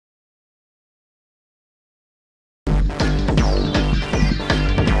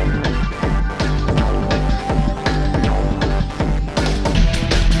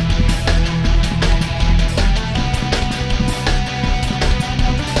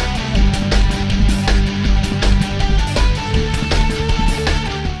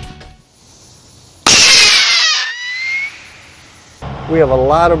We have a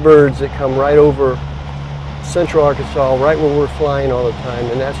lot of birds that come right over central Arkansas, right where we're flying all the time,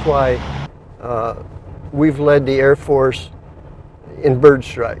 and that's why we've led the Air Force in bird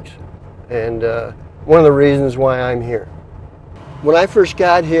strikes, and one of the reasons why I'm here. When I first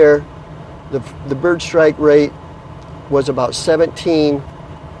got here, the bird strike rate was about 17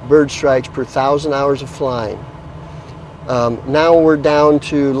 bird strikes per 1,000 hours of flying. Now we're down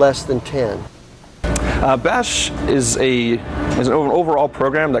to less than 10. BASH is an overall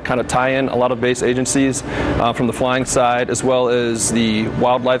program that kind of tie in a lot of base agencies from the flying side as well as the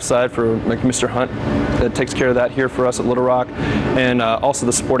wildlife side for like Mr. Hunt that takes care of that here for us at Little Rock, and also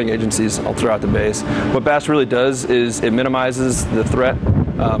the supporting agencies all throughout the base. What BASH really does is it minimizes the threat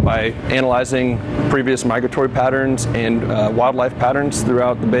by analyzing previous migratory patterns and wildlife patterns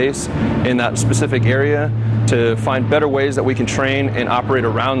throughout the base in that specific area to find better ways that we can train and operate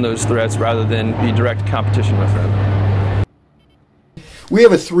around those threats rather than be direct competition with them. We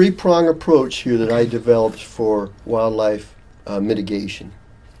have a three-prong approach here that I developed for wildlife mitigation.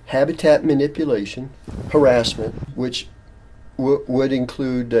 Habitat manipulation, harassment, which would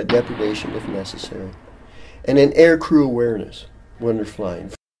include depredation if necessary, and then air crew awareness when they're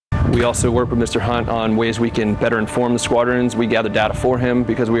flying. We also work with Mr. Hunt on ways we can better inform the squadrons. We gather data for him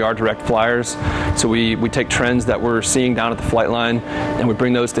because we are direct flyers. So we take trends that we're seeing down at the flight line and we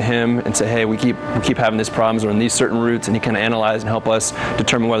bring those to him and say, hey, we keep having these problems on these certain routes, and he kind of analyze and help us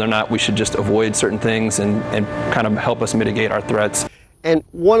determine whether or not we should just avoid certain things and kind of help us mitigate our threats. And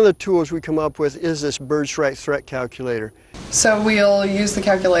one of the tools we come up with is this birdstrike-threat calculator. So we'll use the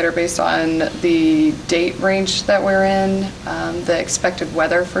calculator based on the date range that we're in, the expected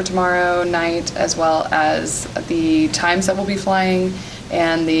weather for tomorrow night, as well as the times that we'll be flying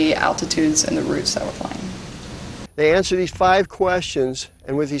and the altitudes and the routes that we're flying. They answer these 5 questions,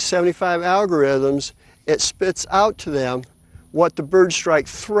 and with these 75 algorithms, it spits out to them what the bird strike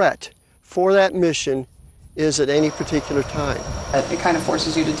threat for that mission is at any particular time. It kind of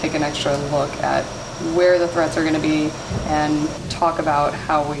forces you to take an extra look at where the threats are going to be and talk about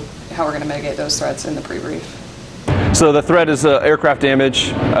how we're going to mitigate those threats in the pre-brief. So the threat is aircraft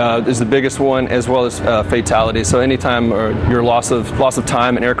damage is the biggest one, as well as fatality. So anytime your loss of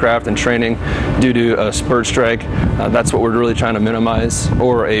time in aircraft and training due to a bird strike, that's what we're really trying to minimize,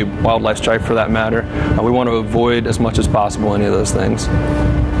 or a wildlife strike for that matter. We want to avoid as much as possible any of those things.